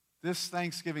This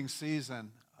Thanksgiving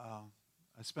season,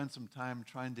 I spent some time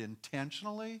trying to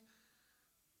intentionally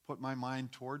put my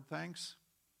mind toward thanks.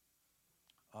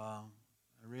 I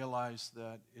realized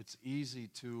that it's easy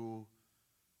to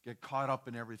get caught up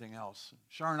in everything else.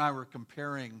 Shar and I were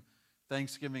comparing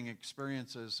Thanksgiving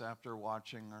experiences after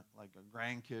watching like our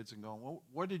grandkids and going, well,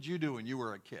 what did you do when you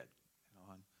were a kid?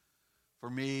 And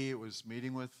for me, it was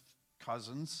meeting with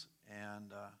cousins,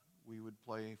 and we would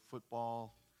play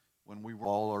football when we were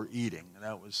all or eating.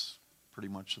 That was pretty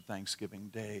much the Thanksgiving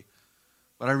day.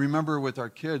 But I remember with our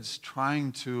kids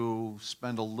trying to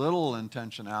spend a little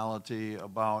intentionality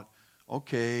about,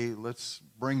 okay, let's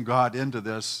bring God into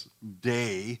this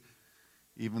day.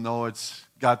 Even though it's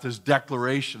got this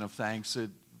declaration of thanks,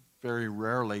 it very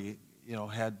rarely,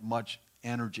 had much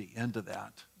energy into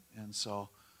that. And so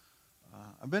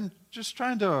I've been just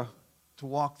trying to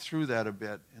walk through that a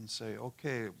bit and say,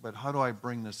 okay, but how do I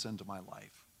bring this into my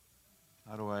life?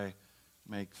 How do I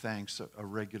make thanks a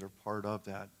regular part of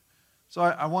that? So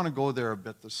I want to go there a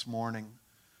bit this morning.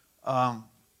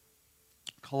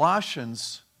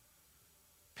 Colossians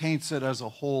paints it as a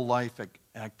whole life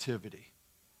activity.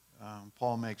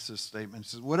 Paul makes this statement. He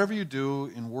says, whatever you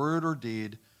do in word or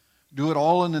deed, do it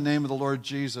all in the name of the Lord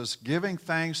Jesus, giving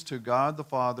thanks to God the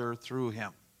Father through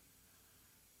him.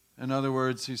 In other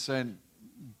words, he's saying,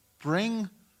 bring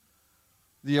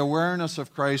the awareness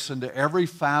of Christ into every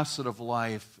facet of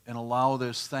life and allow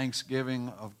this thanksgiving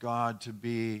of God to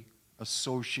be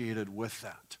associated with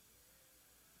that.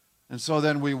 And so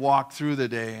then we walk through the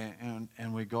day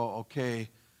and we go, okay,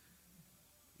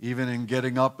 even in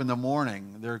getting up in the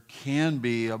morning, there can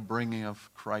be a bringing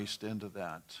of Christ into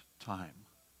that time.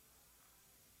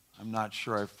 I'm not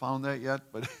sure I've found that yet,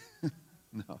 but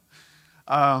no.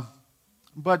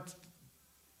 But,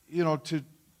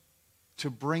 to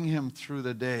bring him through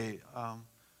the day,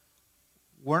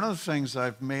 one of the things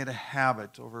I've made a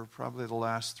habit over probably the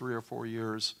last 3 or 4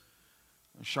 years,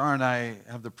 Shar and I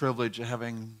have the privilege of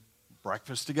having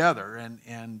breakfast together.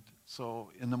 And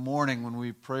so in the morning when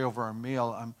we pray over our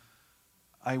meal,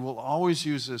 I will always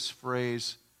use this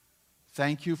phrase,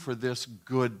 thank you for this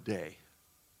good day.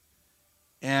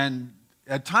 And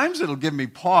at times it'll give me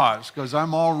pause because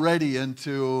I'm already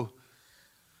into,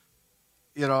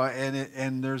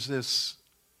 and there's this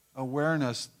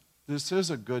awareness, this is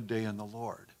a good day in the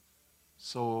Lord.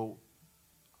 So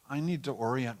I need to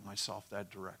orient myself that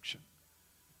direction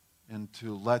and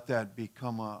to let that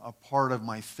become a part of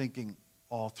my thinking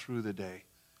all through the day.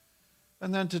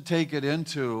 And then to take it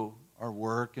into our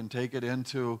work and take it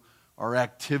into our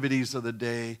activities of the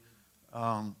day.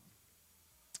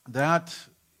 That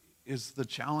is the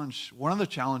challenge, one of the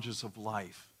challenges of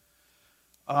life.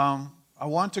 I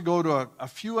want to go to a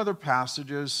few other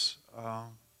passages.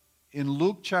 In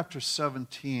Luke chapter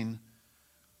 17,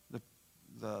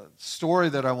 the story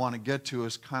that I want to get to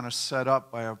is kind of set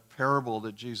up by a parable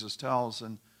that Jesus tells.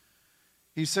 And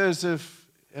he says if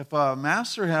a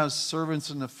master has servants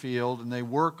in the field and they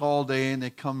work all day and they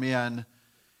come in,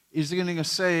 he's going to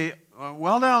say,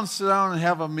 well, sit down and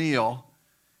have a meal.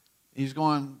 He's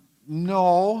going,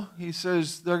 no. He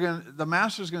says, the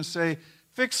master's going to say,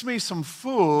 fix me some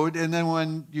food, and then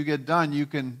when you get done, you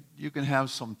can have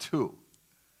some too.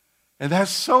 And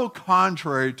that's so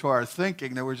contrary to our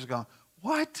thinking that we're just going,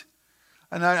 what?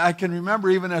 And I can remember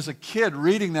even as a kid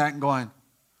reading that and going,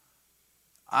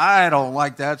 I don't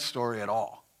like that story at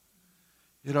all.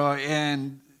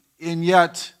 And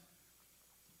yet,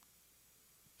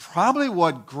 probably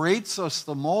what grates us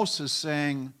the most is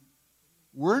saying,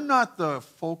 we're not the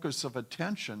focus of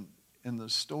attention in the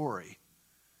story.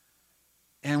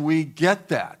 And we get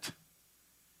that.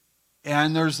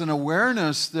 And there's an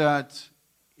awareness that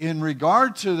in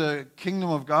regard to the kingdom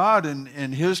of God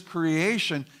and his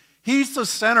creation, he's the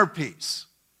centerpiece.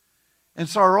 And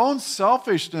so our own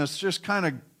selfishness just kind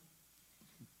of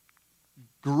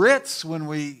grits when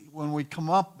we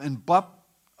come up and butt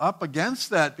up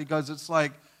against that, because it's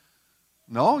like,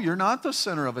 no, you're not the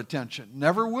center of attention.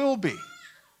 Never will be.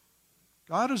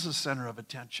 God is the center of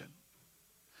attention.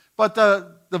 But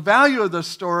the value of the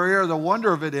story, or the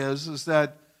wonder of it is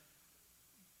that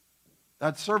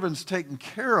servant's taken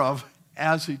care of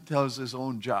as he does his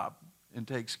own job and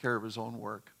takes care of his own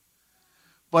work.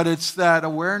 But it's that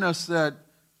awareness that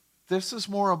this is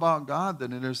more about God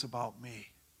than it is about me.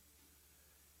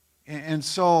 And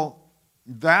so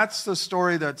that's the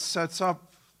story that sets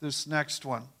up this next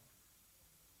one. It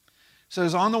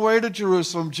says, on the way to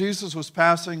Jerusalem, Jesus was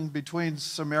passing between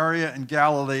Samaria and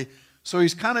Galilee. So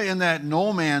he's kind of in that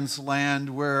no man's land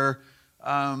where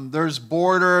there's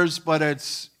borders, but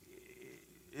it's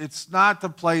not the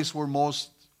place where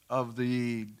most of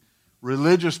the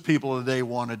religious people of the day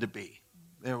wanted to be.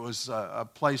 There was a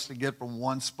place to get from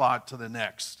one spot to the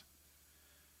next.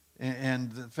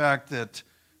 And the fact that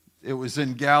it was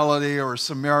in Galilee or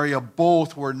Samaria,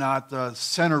 both were not the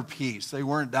centerpiece. They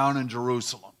weren't down in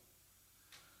Jerusalem.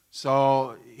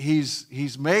 So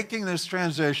he's making this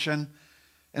transition,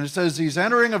 and it says he's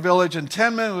entering a village, and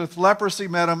 10 men with leprosy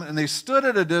met him, and they stood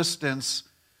at a distance.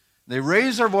 They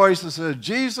raised their voice and said,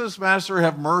 "Jesus, Master,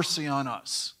 have mercy on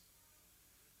us."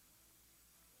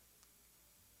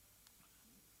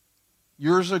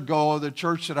 Years ago, the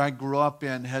church that I grew up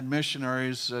in had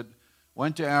missionaries that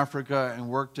went to Africa and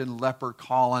worked in leper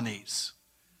colonies.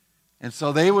 And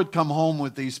so they would come home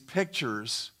with these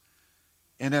pictures.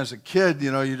 And as a kid,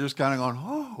 you're just kind of going,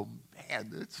 "Oh, man,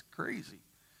 that's crazy."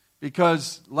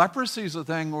 Because leprosy is a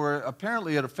thing where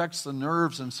apparently it affects the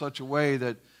nerves in such a way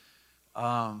that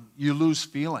you lose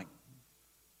feeling.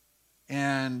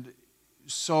 And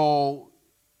so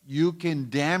you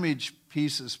can damage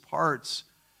pieces, parts,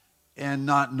 and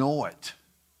not know it.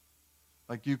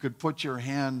 Like you could put your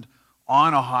hand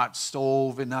on a hot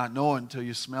stove and not know it until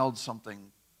you smelled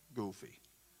something goofy.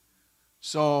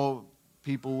 So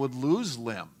people would lose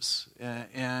limbs.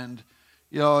 And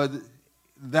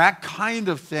that kind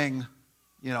of thing,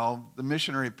 the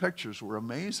missionary pictures were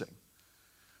amazing.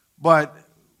 But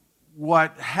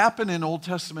what happened in Old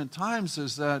Testament times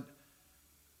is that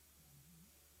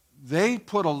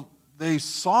they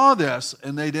saw this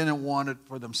and they didn't want it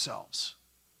for themselves.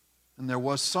 And there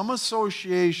was some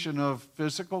association of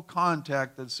physical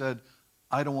contact that said,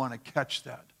 "I don't want to catch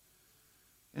that."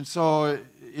 And so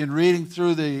in reading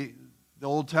through the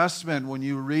Old Testament, when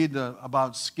you read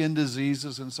about skin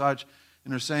diseases and such,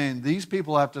 and they're saying these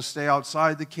people have to stay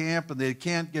outside the camp and they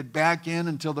can't get back in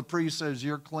until the priest says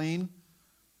you're clean.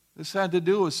 This had to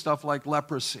do with stuff like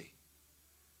leprosy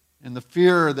and the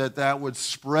fear that would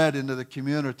spread into the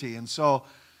community. And so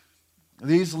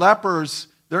these lepers,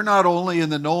 they're not only in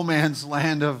the no man's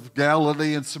land of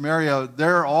Galilee and Samaria,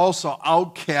 they're also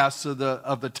outcasts of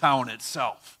the town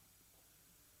itself.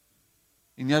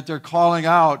 And yet they're calling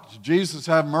out, "Jesus,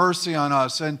 have mercy on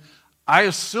us." And I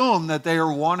assume that they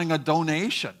are wanting a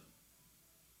donation.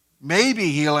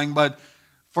 Maybe healing, but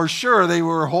for sure they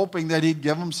were hoping that he'd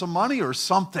give them some money or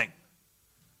something.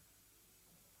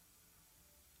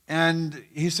 And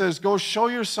he says, "Go show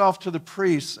yourself to the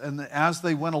priests." And as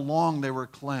they went along, they were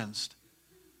cleansed.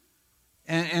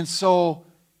 And so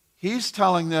he's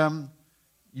telling them,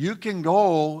 you can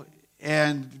go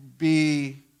and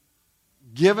be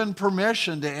given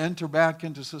permission to enter back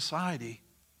into society.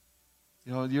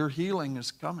 Your healing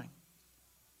is coming.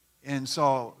 And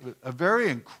so a very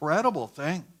incredible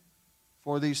thing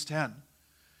for these 10.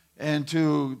 And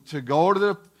to go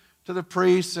to the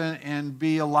priests and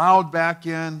be allowed back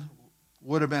in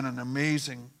would have been an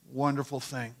amazing, wonderful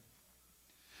thing.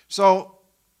 So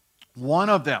one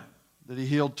of them that he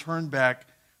healed turned back,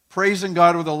 praising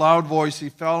God with a loud voice. He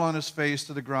fell on his face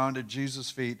to the ground at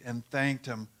Jesus' feet and thanked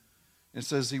him. It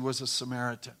says he was a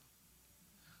Samaritan.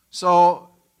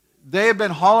 So they have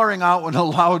been hollering out in a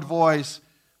loud voice.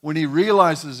 When he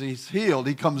realizes he's healed,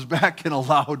 he comes back in a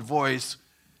loud voice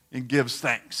and gives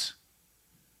thanks.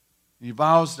 He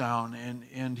bows down and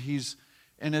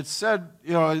it said,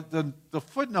 the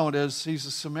footnote is he's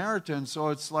a Samaritan, so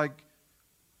it's like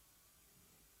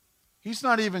he's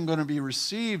not even going to be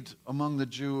received among the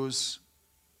Jews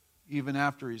even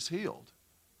after he's healed.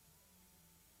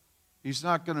 He's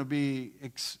not going to be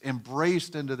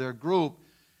embraced into their group,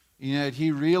 and yet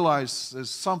he realizes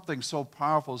something so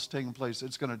powerful is taking place.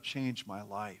 It's going to change my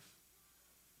life.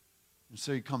 And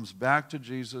so he comes back to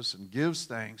Jesus and gives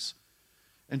thanks.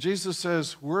 And Jesus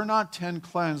says, we're not 10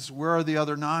 cleansed. Where are the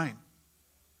other 9?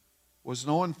 Was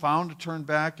no one found to turn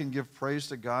back and give praise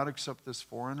to God except this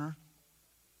foreigner?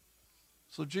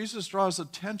 So Jesus draws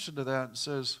attention to that and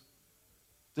says,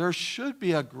 there should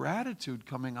be a gratitude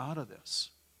coming out of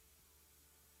this.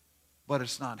 But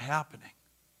it's not happening.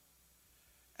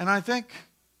 And I think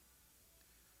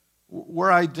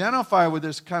where I identify with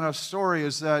this kind of story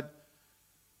is that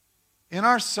in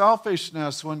our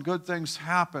selfishness, when good things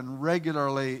happen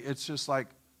regularly, it's just like,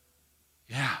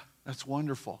 yeah, that's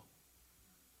wonderful.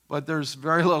 But there's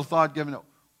very little thought given to,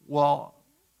 well,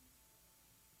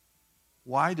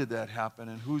 why did that happen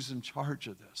and who's in charge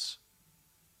of this?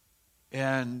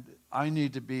 And I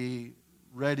need to be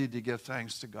ready to give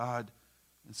thanks to God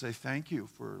and say thank you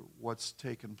for what's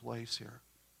taken place here.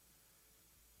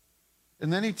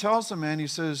 And then he tells the man, he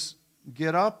says,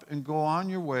 get up and go on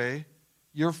your way.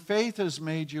 Your faith has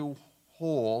made you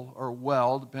whole or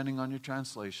well, depending on your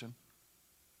translation.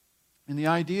 And the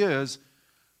idea is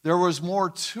there was more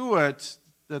to it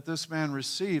that this man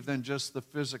received than just the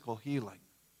physical healing.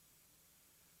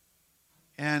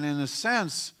 And in a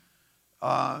sense,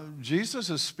 Jesus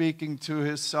is speaking to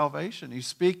his salvation. He's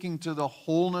speaking to the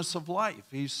wholeness of life.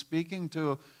 He's speaking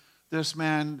to this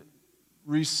man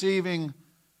receiving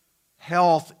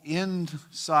health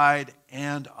inside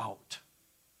and out.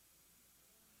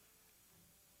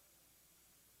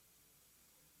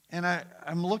 And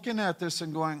I'm looking at this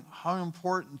and going, how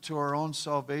important to our own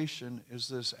salvation is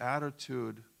this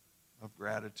attitude of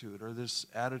gratitude, or this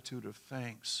attitude of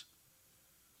thanks,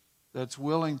 that's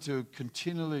willing to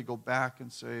continually go back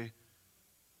and say,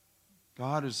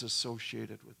 God is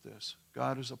associated with this.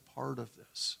 God is a part of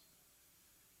this.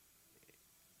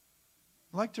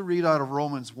 I'd like to read out of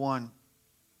Romans 1.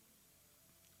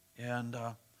 And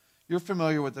you're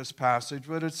familiar with this passage,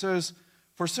 but it says,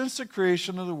 "For since the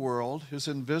creation of the world, his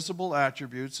invisible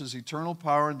attributes, his eternal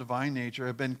power and divine nature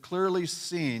have been clearly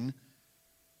seen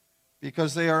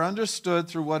because they are understood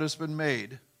through what has been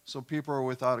made, so people are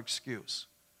without excuse."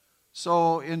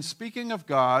 So in speaking of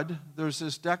God, there's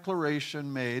this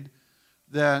declaration made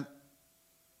that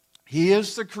he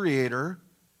is the creator,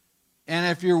 and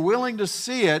if you're willing to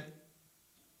see it,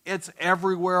 it's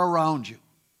everywhere around you.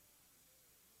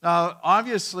 Now,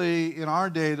 obviously, in our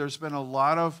day, there's been a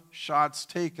lot of shots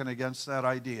taken against that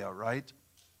idea, right?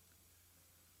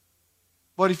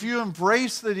 But if you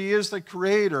embrace that he is the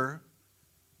creator,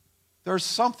 there's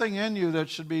something in you that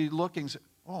should be looking,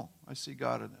 oh, I see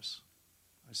God in this.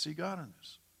 I see God in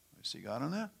this. I see God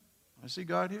in that. I see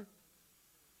God here.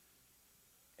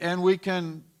 And we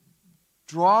can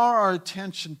draw our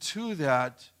attention to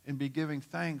that and be giving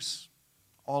thanks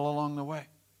all along the way.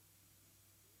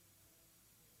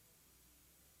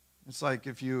 It's like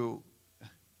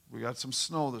we got some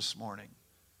snow this morning.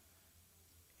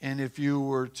 And if you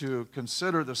were to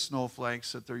consider the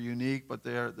snowflakes, that they're unique, but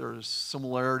there's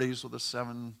similarities with the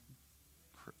seven,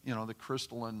 the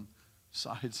crystalline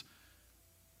sides.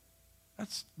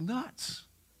 That's nuts,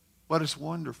 but it's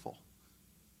wonderful.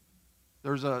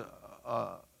 There's a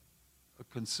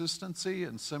consistency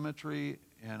and symmetry,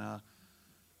 and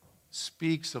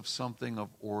speaks of something of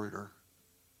order,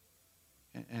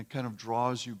 and kind of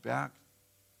draws you back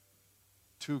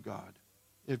to God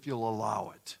if you'll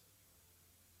allow it.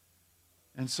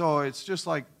 And so it's just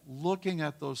like looking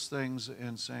at those things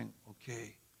and saying,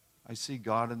 okay, I see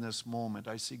God in this moment.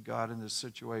 I see God in this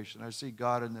situation. I see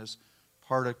God in this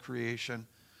part of creation.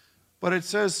 But it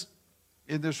says,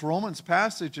 in this Romans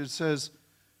passage, it says,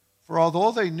 "For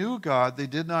although they knew God, they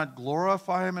did not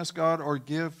glorify him as God or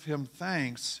give him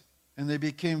thanks, and they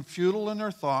became futile in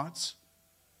their thoughts.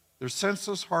 Their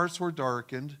senseless hearts were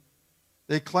darkened.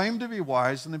 They claimed to be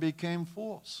wise, and they became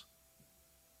fools."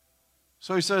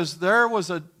 So he says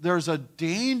there's a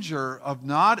danger of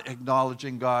not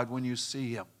acknowledging God when you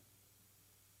see him.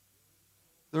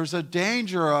 There's a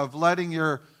danger of letting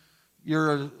your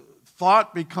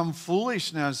thought become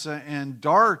foolishness and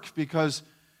dark, because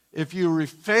if you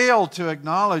fail to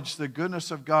acknowledge the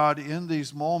goodness of God in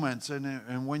these moments,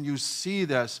 and when you see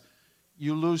this,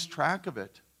 you lose track of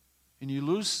it, and you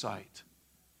lose sight.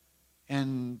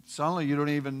 And suddenly you don't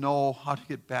even know how to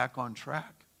get back on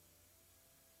track.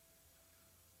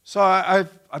 So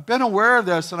I've been aware of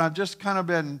this, and I've just kind of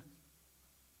been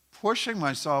pushing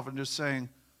myself and just saying,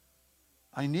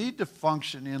 I need to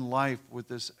function in life with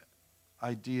this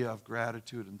idea of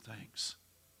gratitude and thanks.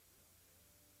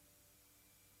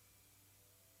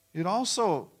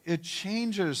 It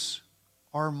changes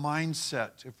our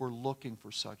mindset if we're looking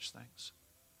for such things.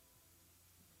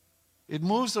 It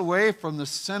moves away from the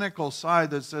cynical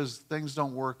side that says things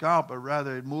don't work out, but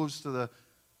rather it moves to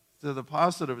the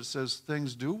positive. It says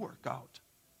things do work out.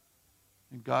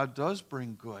 And God does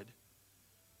bring good.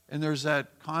 And there's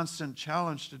that constant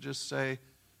challenge to just say,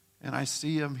 and I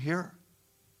see him here.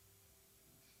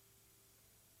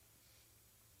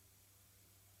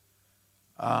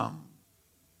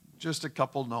 Just a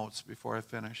couple notes before I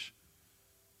finish.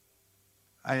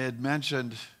 I had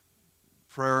mentioned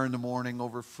prayer in the morning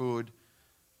over food.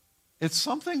 It's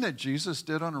something that Jesus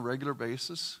did on a regular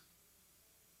basis.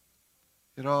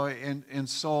 And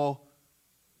so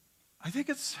I think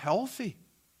it's healthy.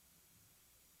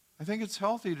 I think it's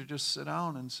healthy to just sit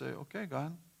down and say, okay,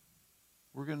 God,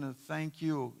 we're going to thank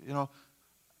you.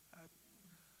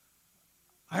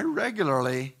 I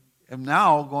regularly am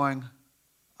now going,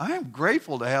 I am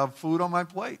grateful to have food on my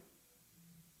plate.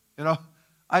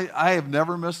 I have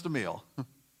never missed a meal.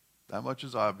 That much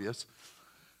is obvious.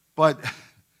 But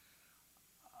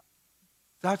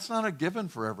that's not a given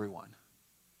for everyone.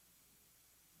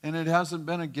 And it hasn't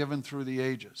been a given through the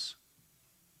ages.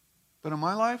 But in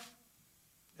my life,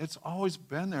 it's always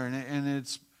been there. And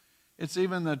It's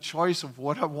even the choice of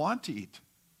what I want to eat.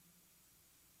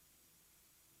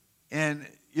 And,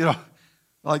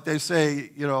 like they say,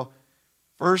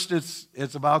 first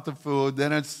it's about the food,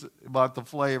 then it's about the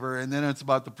flavor, and then it's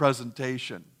about the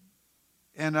presentation.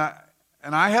 And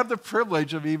I have the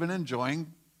privilege of even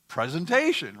enjoying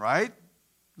presentation, right?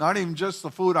 Not even just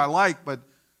the food I like, but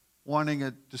wanting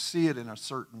it to see it in a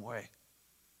certain way.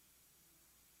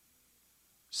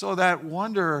 So that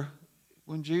wonder,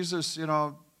 when Jesus,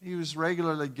 he was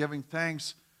regularly giving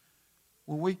thanks.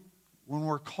 When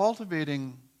we're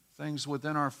cultivating things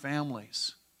within our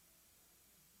families,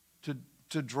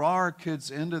 to draw our kids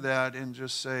into that and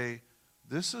just say,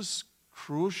 this is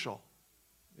crucial.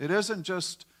 It isn't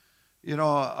just,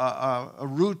 a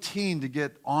routine to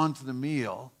get onto the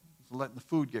meal, letting the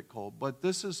food get cold, but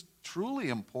this is truly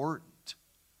important.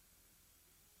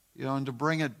 And to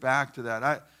bring it back to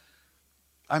that.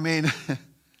 I mean,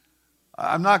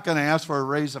 I'm not going to ask for a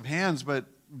raise of hands, but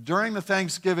during the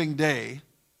Thanksgiving day,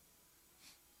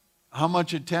 how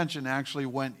much attention actually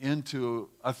went into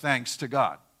a thanks to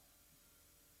God?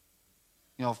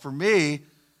 For me,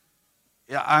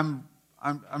 I'm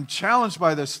challenged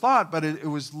by this thought, but it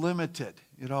was limited,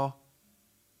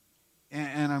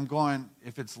 And I'm going,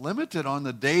 if it's limited on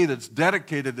the day that's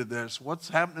dedicated to this, what's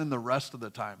happening the rest of the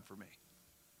time for me?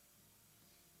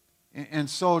 And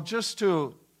so just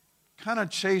to kind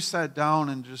of chase that down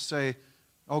and just say,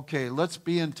 okay, let's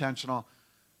be intentional.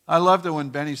 I loved it when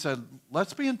Benny said,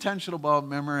 let's be intentional about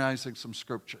memorizing some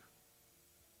scripture.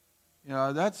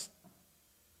 That's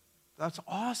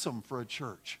awesome for a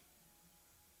church.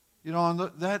 And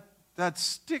that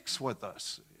sticks with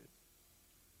us.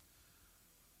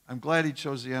 I'm glad he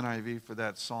chose the NIV for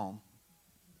that psalm,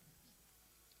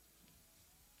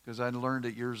 because I learned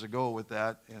it years ago with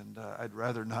that, and I'd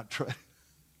rather not try to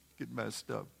get messed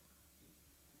up.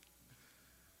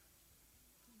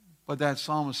 But that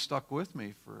psalm has stuck with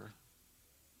me for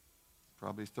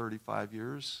probably 35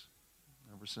 years,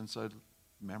 ever since I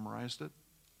memorized it.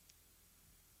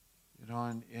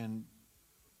 And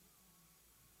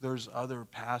there's other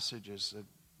passages that,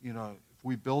 if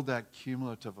we build that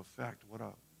cumulative effect, what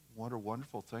a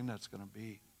wonderful thing that's going to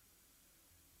be.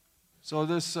 So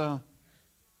this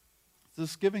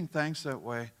giving thanks that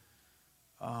way,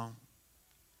 I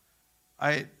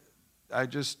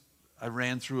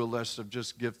ran through a list of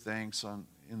just give thanks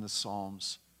in the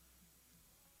Psalms.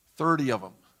 30 of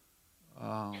them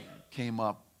came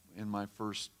up in my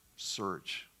first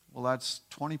search. Well, that's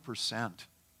 20%.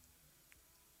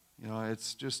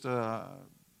 It's just turn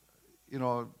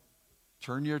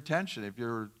your attention. If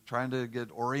you're trying to get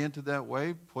oriented that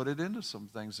way, put it into some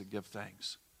things that give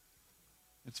thanks.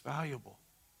 It's valuable.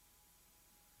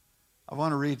 I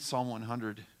want to read Psalm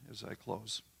 100 as I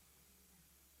close.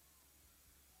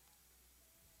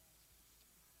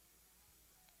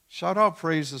 Shout out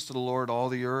praises to the Lord, all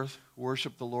the earth.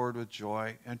 Worship the Lord with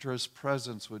joy. Enter his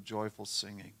presence with joyful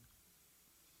singing.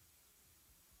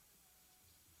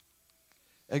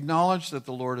 Acknowledge that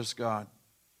the Lord is God.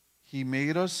 He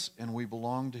made us and we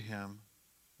belong to him.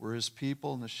 We're his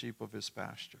people and the sheep of his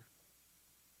pasture.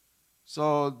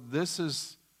 So this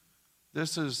is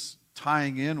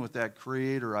tying in with that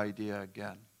creator idea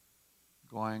again.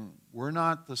 Going, we're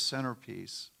not the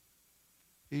centerpiece.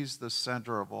 He's the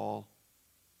center of all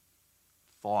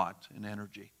thought and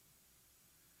energy.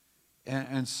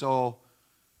 And so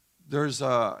there's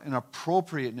an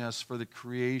appropriateness for the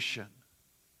creation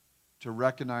to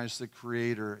recognize the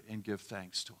Creator and give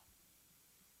thanks to him.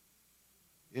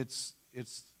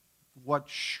 It's what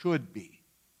should be.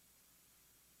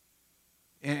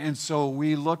 And so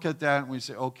we look at that and we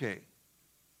say, okay,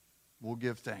 we'll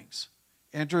give thanks.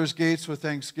 Enter his gates with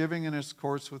thanksgiving and his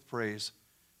courts with praise.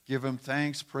 Give him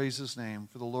thanks, praise his name,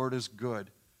 for the Lord is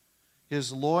good.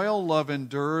 His loyal love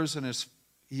endures, and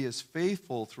he is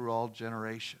faithful through all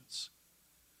generations.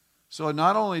 So it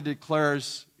not only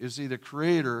declares, is he the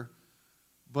creator,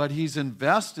 but he's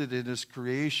invested in his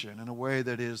creation in a way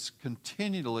that is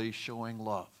continually showing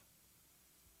love.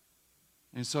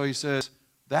 And so he says,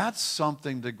 that's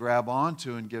something to grab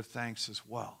onto and give thanks as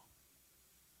well.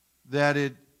 That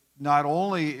it not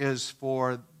only is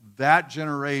for that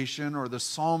generation or the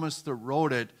psalmist that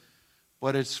wrote it,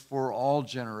 but it's for all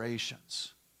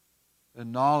generations. The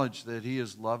knowledge that he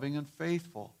is loving and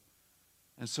faithful.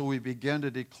 And so we begin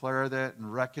to declare that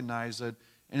and recognize it.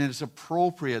 And it's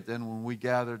appropriate then when we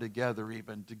gather together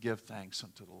even to give thanks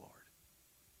unto the Lord.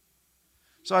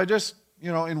 So I just,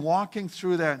 in walking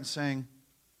through that and saying,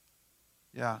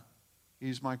 yeah,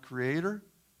 he's my creator.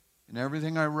 And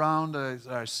everything around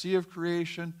I see of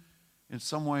creation in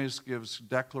some ways gives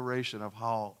declaration of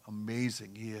how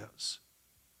amazing he is.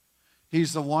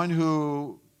 He's the one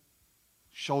who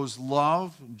shows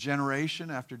love generation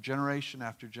after generation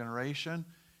after generation.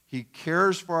 He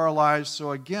cares for our lives.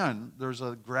 So again, there's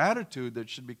a gratitude that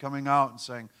should be coming out and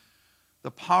saying,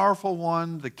 the powerful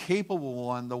one, the capable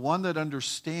one, the one that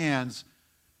understands,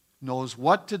 knows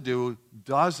what to do,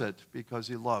 does it because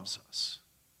he loves us.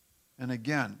 And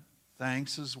again,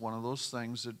 thanks is one of those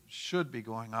things that should be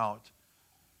going out.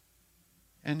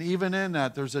 And even in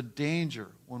that, there's a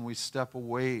danger when we step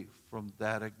away from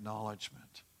that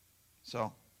acknowledgement.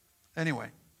 So, anyway,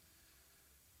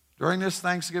 during this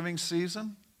Thanksgiving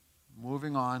season,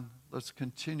 moving on, let's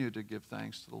continue to give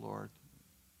thanks to the Lord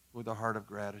with a heart of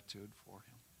gratitude for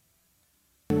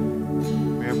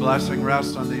him. May your blessing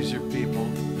rest on these your people.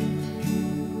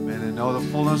 May they know the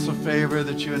fullness of favor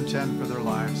that you intend for their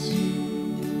lives.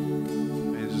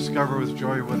 May they discover with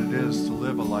joy what it is to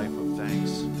live a life of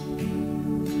thanks.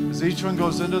 As each one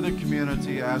goes into the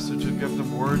community, I ask that you give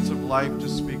them words of life to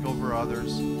speak over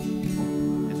others.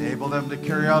 Enable them to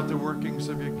carry out the workings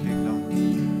of your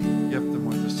kingdom. Gift them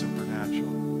with the supernatural.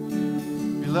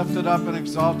 Be lifted up and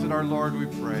exalted, our Lord, we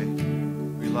pray.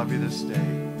 We love you this day.